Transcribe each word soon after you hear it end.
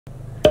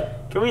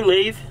Can we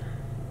leave?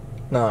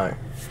 No.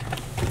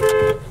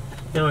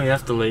 No, we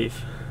have to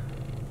leave.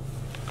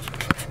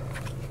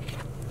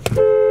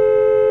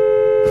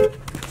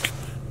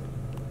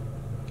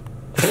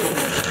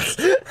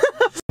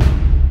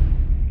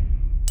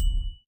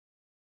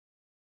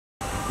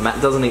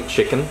 Matt doesn't eat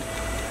chicken,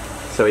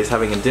 so he's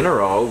having a dinner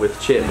roll with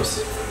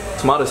chips,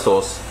 tomato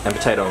sauce, and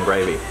potato and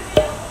gravy.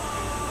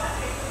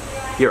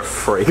 You're a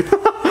freak.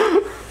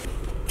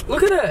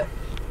 Look at it!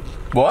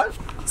 What?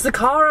 It's the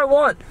car I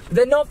want.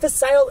 They're not for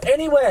sale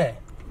anywhere.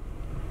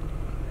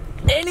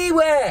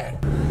 Anywhere!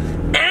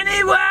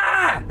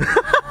 Anywhere!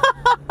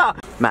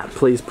 Matt,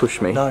 please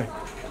push me. No.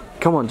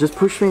 Come on, just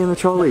push me in the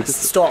trolley.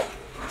 Just Stop.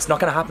 It's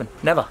not gonna happen.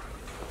 Never.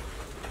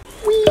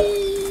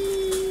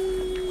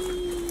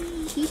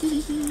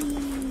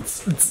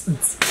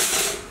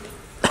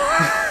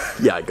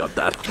 Yeah, I got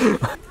that.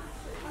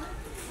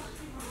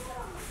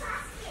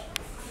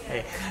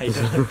 Hey, how you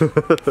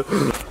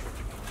doing?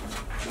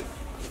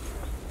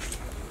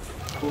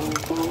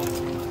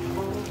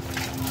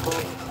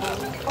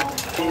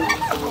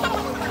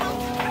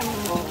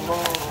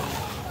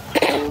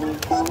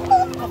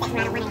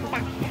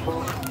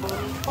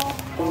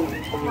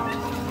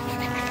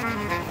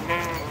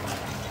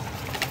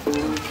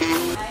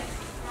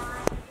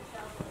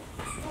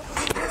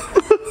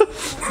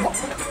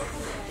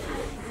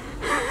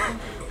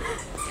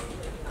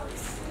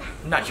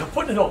 No, you're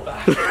putting it all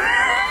back.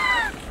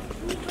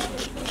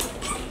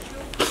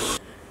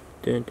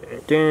 Dun,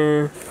 dun,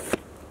 dun.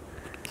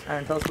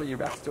 Aaron, tell us what you're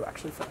about to do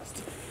actually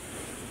first.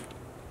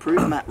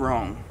 Prove Matt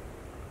wrong.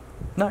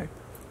 No.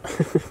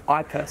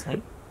 I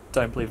personally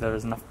don't believe there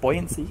is enough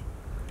buoyancy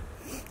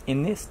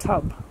in this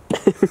tub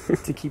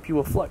to keep you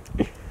afloat.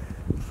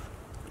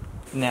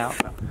 Now,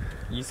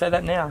 you say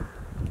that now,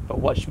 but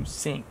watch you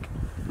sink.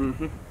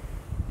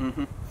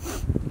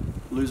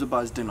 Loser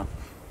buys dinner.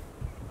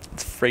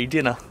 It's free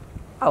dinner.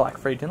 I like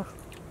free dinner.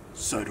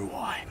 So do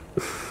I.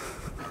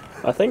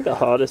 I think the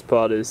hardest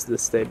part is the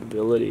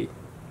stability.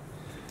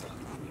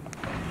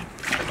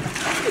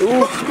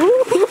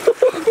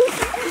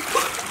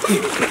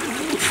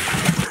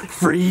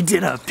 Free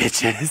dinner,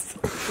 bitches.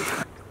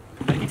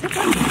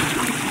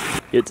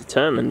 You're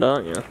determined,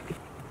 aren't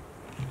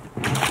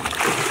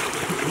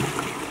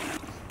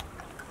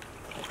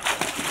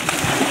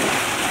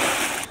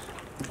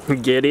you?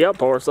 Giddy up,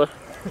 Horsa.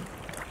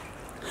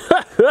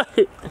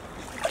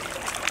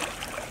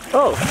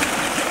 Oh,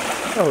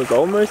 that was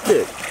almost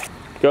it.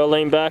 Gotta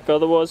lean back,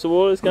 otherwise the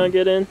water's gonna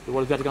get in. The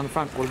water's about to go in the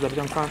front. The water's about to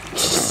go in the front.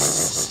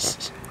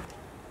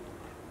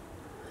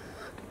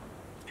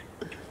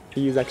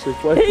 He's actually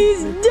floating.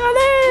 He's done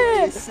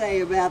What it! do you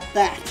say about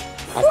that?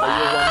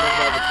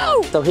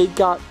 So he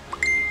got...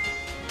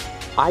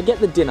 I get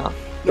the dinner,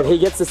 but he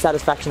gets the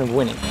satisfaction of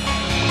winning.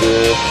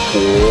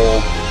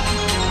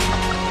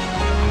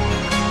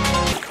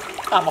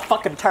 I'm a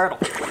fucking turtle.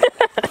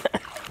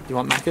 You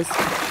want Macca's?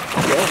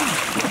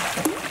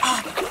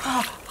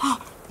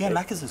 Yeah,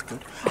 Macca's is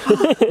good.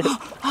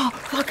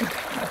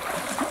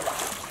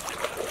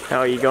 How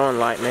are you going,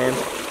 light man?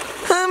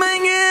 Oh my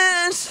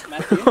gosh!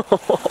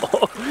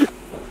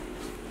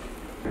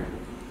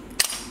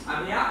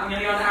 I'm here. I'm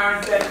gonna go to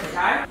Aaron's bed,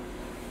 okay?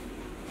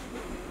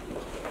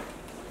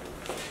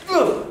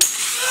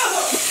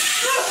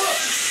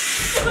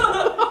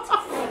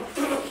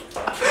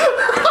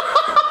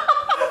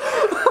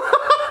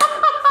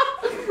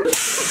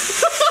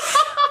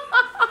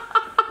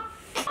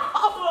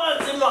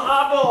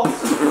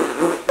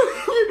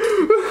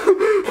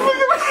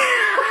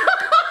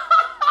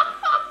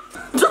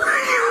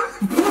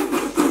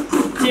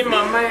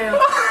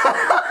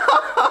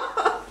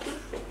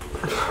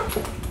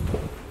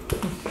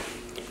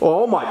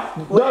 Oh my!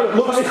 No, it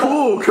looks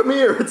cool. Come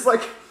here. It's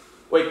like.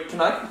 Wait, can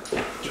I?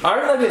 I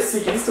reckon I get a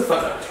sick Insta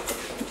photo.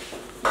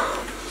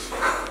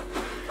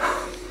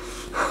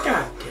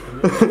 God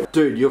damn it.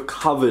 Dude, you're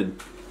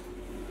covered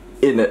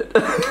in it.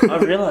 I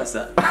realised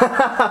that.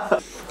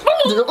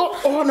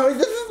 Oh no,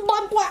 this is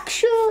my black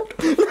shirt.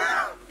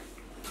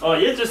 Oh,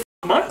 yeah, just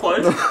my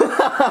clothes.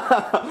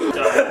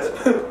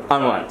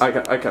 I'm right.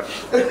 Okay.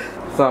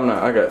 Thumbnail.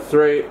 Okay.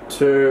 3,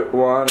 2,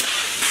 1.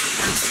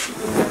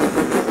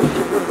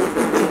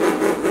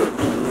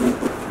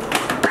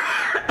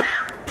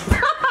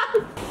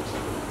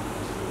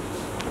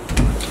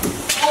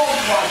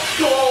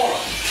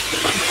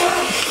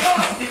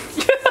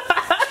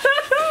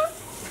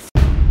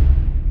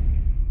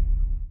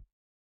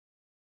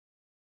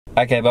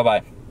 Okay,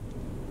 bye-bye.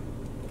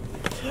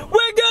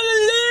 We're gonna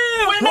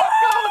live! We're not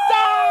gonna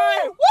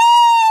die! Woo!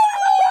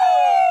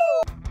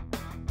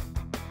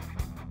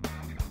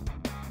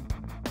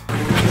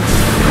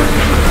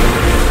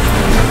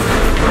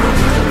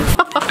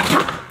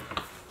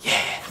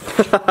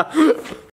 Yeah.